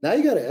 now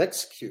you got to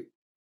execute.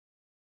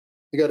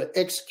 You got to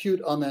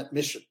execute on that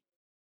mission.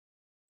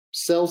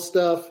 Sell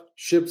stuff,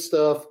 ship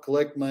stuff,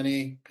 collect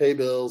money, pay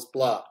bills,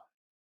 blah.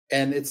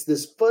 And it's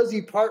this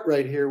fuzzy part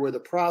right here where the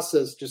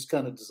process just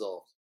kind of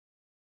dissolves.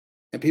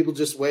 And people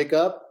just wake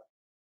up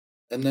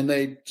and then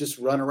they just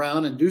run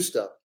around and do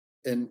stuff.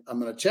 And I'm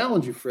going to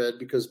challenge you, Fred,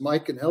 because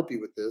Mike can help you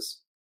with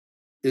this,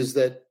 is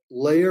that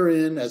layer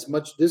in as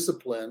much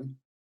discipline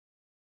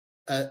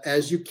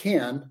as you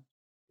can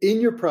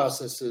in your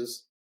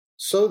processes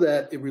so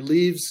that it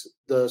relieves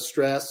the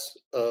stress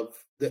of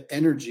the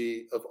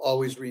energy of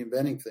always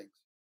reinventing things.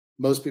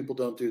 Most people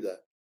don't do that.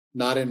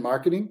 Not in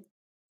marketing,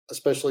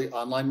 especially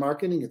online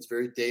marketing. It's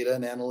very data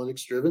and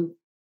analytics driven.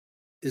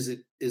 Is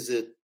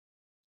it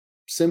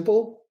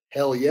simple?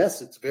 Hell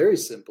yes, it's very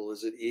simple.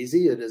 Is it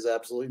easy? It is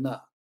absolutely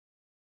not.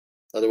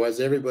 Otherwise,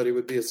 everybody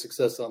would be a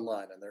success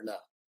online, and they're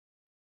not.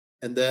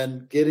 And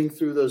then getting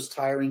through those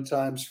tiring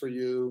times for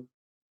you,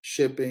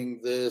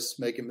 shipping this,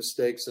 making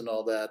mistakes and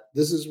all that.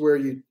 This is where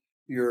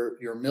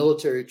your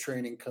military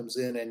training comes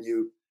in, and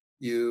you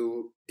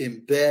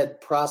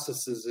embed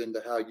processes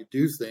into how you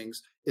do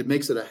things, it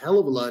makes it a hell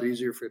of a lot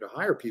easier for you to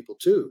hire people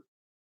too.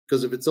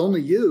 Because if it's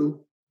only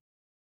you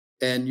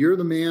and you're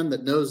the man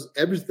that knows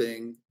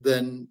everything,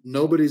 then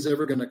nobody's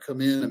ever going to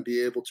come in and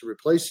be able to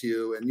replace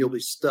you, and you'll be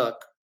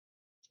stuck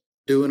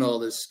doing all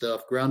this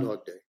stuff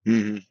Groundhog Day.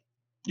 Mm-hmm.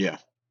 Yeah.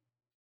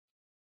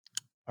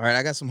 All right,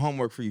 I got some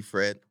homework for you,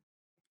 Fred.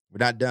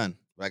 We're not done,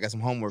 but I got some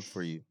homework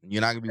for you.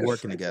 You're not going to be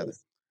working together.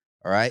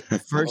 All right? The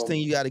first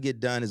thing you got to get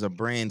done is a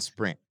brand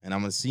sprint, and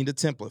I'm going to see the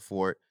template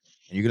for it,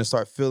 and you're going to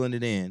start filling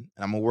it in, and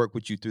I'm going to work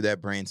with you through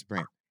that brand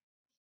sprint,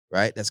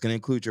 right? That's going to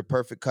include your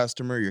perfect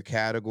customer, your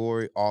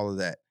category, all of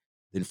that.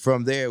 Then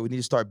from there, we need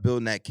to start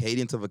building that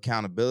cadence of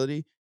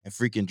accountability and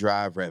freaking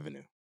drive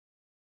revenue,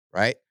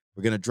 right?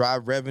 We're going to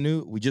drive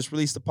revenue. We just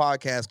released a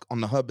podcast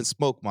on the hub and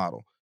spoke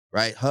model,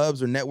 right?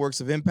 Hubs are networks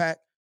of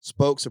impact.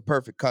 Spokes are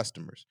perfect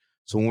customers.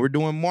 So when we're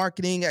doing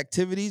marketing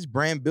activities,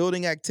 brand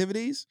building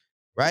activities,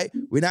 right?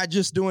 We're not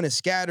just doing a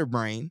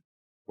scatterbrain,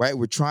 right?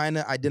 We're trying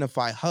to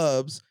identify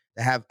hubs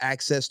that have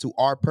access to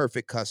our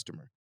perfect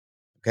customer,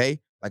 okay?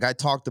 Like I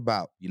talked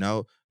about,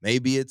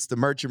 maybe it's the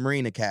Merchant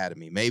Marine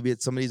Academy. Maybe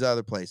it's some of these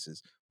other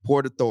places,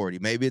 Port Authority.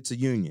 Maybe it's a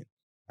union,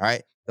 all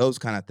right? Those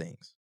kind of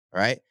things, all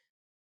right?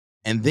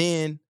 And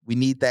then we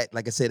need that,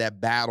 like I said,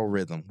 that battle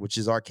rhythm, which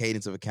is our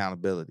cadence of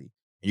accountability.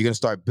 And you're going to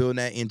start building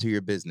that into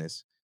your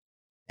business.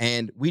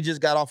 And we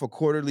just got off of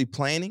quarterly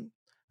planning.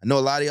 I know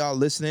a lot of y'all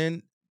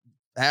listening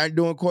aren't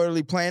doing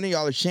quarterly planning.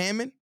 Y'all are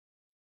shamming,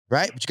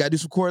 right? But you got to do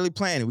some quarterly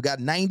planning. We got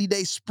a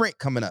 90-day sprint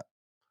coming up.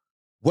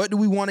 What do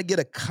we want to get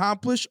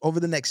accomplished over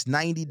the next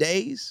 90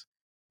 days?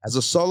 As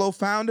a solo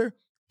founder,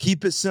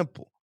 keep it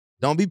simple.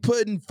 Don't be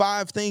putting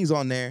 5 things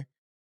on there.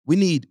 We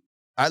need,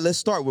 let's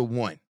start with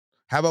 1.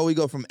 How about we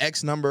go from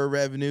X number of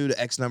revenue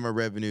to X number of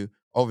revenue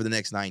over the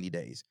next 90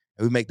 days?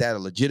 And we make that a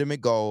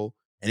legitimate goal.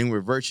 And then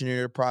we're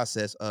engineering the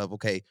process of,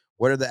 okay,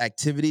 what are the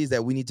activities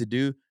that we need to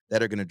do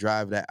that are going to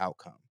drive that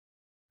outcome?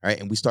 Right.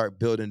 And we start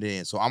building it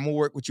in. So I'm going to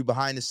work with you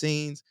behind the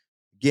scenes.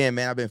 Again,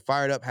 man, I've been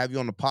fired up, have you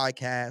on the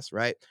podcast,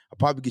 right? I'll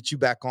probably get you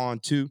back on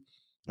too,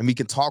 and we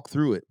can talk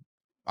through it.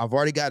 I've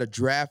already got a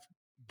draft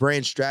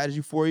brand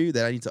strategy for you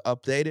that I need to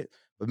update it.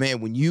 But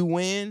man, when you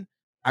win,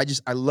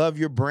 I love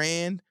your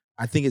brand.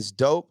 I think it's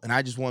dope, and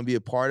I just want to be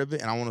a part of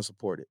it, and I want to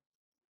support it.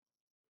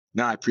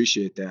 No, I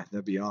appreciate that.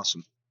 That'd be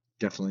awesome.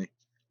 Definitely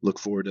look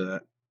forward to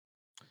that.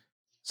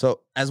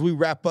 So as we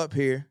wrap up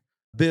here,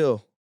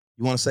 Bill,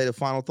 you want to say the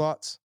final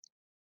thoughts?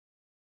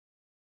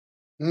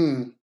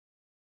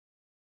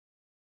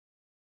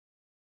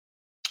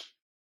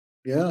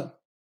 Yeah.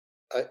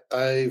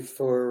 I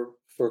for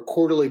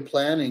quarterly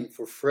planning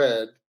for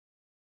Fred,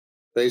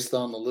 based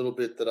on the little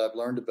bit that I've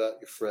learned about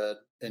you, Fred,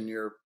 and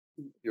your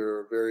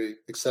very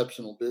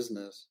exceptional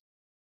business,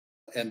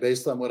 and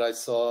based on what I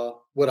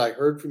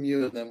heard from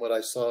you, and then what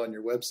I saw on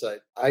your website,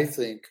 I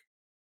think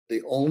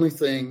the only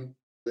thing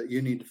that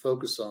you need to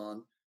focus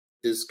on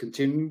is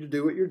continuing to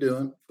do what you're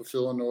doing,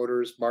 fulfilling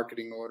orders,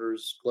 marketing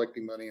orders,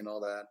 collecting money, and all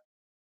that,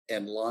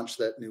 and launch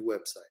that new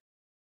website.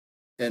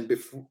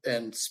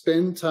 And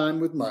spend time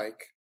with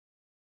Mike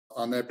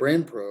on that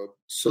brand probe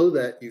so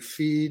that you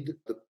feed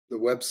the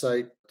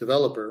website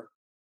developer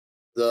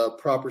the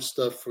proper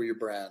stuff for your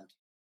brand.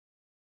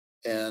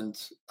 And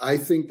I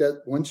think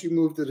that once you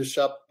move to the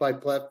Shopify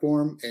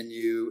platform and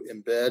you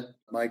embed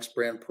Mike's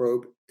brand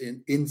probe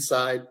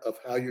inside of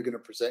how you're going to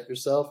present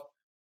yourself,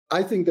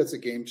 I think that's a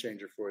game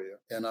changer for you.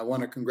 And I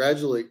want to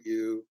congratulate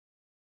you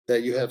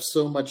that you have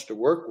so much to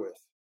work with.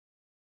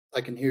 I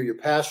can hear your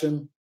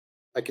passion.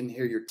 I can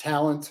hear your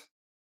talent.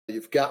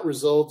 You've got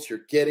results.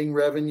 You're getting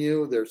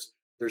revenue.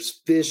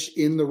 There's fish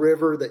in the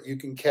river that you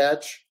can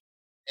catch.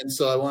 And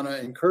so I want to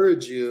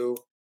encourage you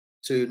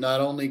to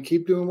not only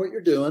keep doing what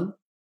you're doing,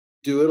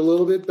 do it a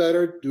little bit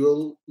better, do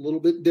a little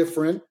bit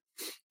different,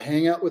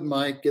 hang out with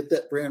Mike, get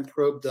that brand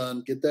probe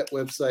done, get that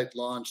website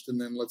launched, and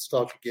then let's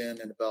talk again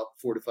in about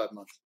 4 to 5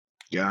 months.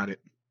 Got it.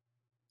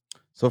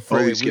 So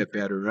Fred, always get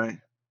better, right?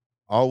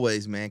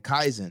 Always, man.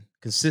 Kaizen,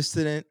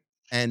 consistent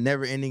and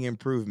never-ending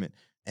improvement.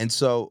 And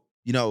so,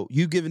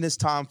 you giving this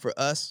time for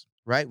us,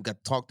 right? We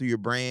got to talk through your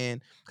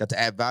brand, got to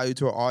add value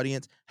to our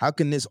audience. How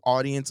can this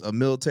audience of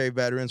military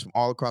veterans from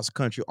all across the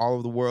country, all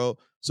over the world,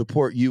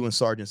 support you and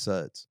Sergeant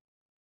Suds?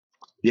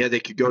 Yeah, they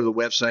could go to the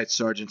website,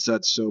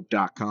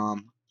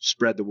 sergeantsudsoap.com,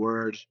 spread the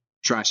word,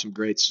 try some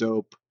great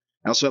soap.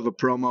 I also have a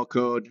promo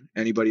code.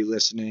 Anybody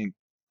listening,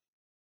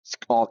 it's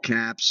all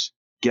caps,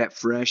 get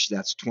fresh.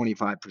 That's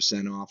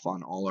 25% off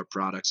on all our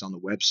products on the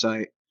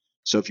website.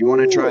 So if you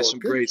want to try some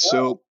great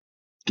soap,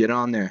 get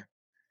on there.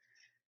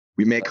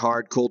 We make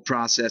hard, cold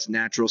process,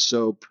 natural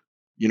soap,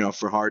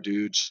 for hard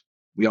dudes.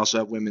 We also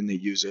have women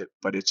that use it,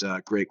 but it's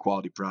a great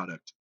quality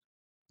product.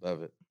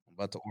 Love it. I'm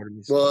about to order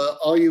me some. Well,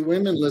 all you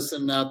women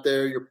listening out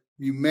there,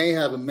 you may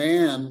have a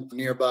man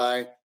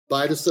nearby.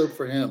 Buy the soap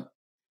for him.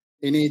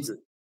 He needs it.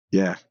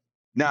 Yeah.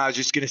 No, I was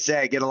just going to say,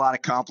 I get a lot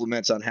of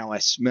compliments on how I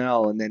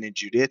smell. And then in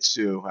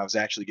jiu-jitsu, I was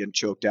actually getting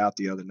choked out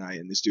the other night.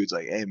 And this dude's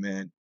like, hey,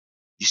 man,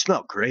 you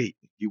smell great.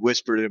 He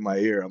whispered it in my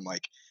ear. I'm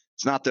like,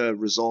 it's not the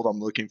result I'm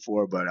looking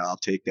for, but I'll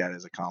take that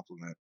as a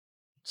compliment.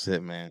 That's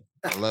it, man.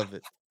 I love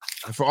it.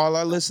 And for all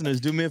our listeners,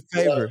 do me a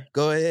favor.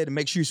 Go ahead and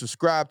make sure you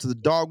subscribe to the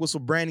Dog Whistle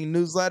Branding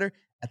newsletter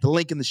at the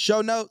link in the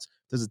show notes.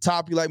 If there's a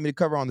topic you'd like me to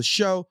cover on the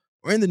show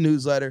or in the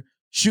newsletter,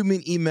 shoot me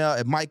an email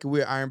at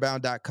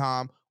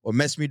mike@ironbound.com or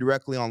message me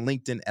directly on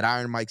LinkedIn at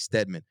Iron Mike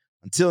Stedman.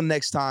 Until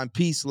next time,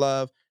 peace,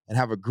 love, and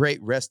have a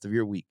great rest of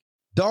your week.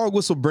 Dog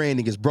Whistle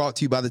Branding is brought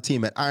to you by the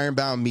team at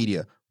Ironbound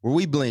Media, where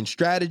we blend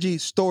strategy,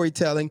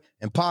 storytelling,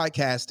 and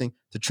podcasting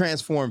to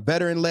transform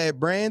veteran-led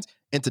brands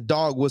into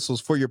dog whistles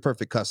for your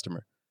perfect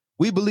customer.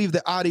 We believe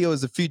that audio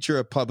is the future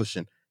of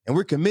publishing, and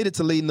we're committed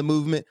to leading the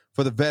movement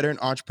for the veteran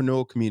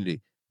entrepreneurial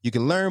community. You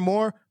can learn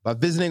more by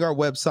visiting our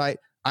website,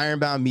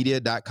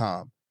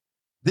 ironboundmedia.com.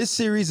 This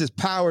series is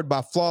powered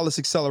by Flawless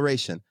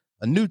Acceleration,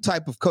 a new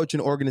type of coaching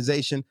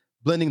organization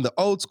blending the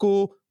old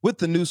school with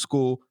the new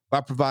school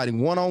by providing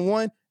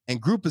one-on-one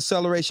and group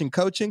acceleration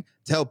coaching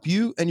to help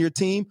you and your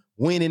team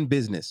win in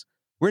business.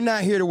 We're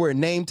not here to wear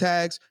name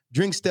tags,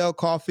 drink stale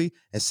coffee,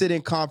 and sit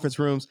in conference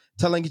rooms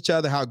telling each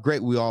other how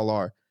great we all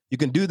are. You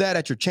can do that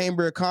at your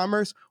Chamber of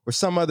Commerce or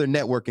some other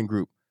networking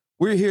group.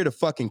 We're here to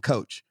fucking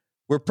coach.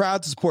 We're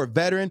proud to support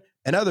veteran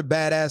and other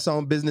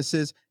badass-owned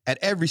businesses at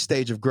every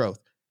stage of growth.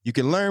 You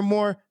can learn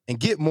more and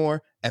get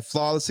more at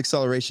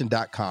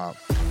flawlessacceleration.com.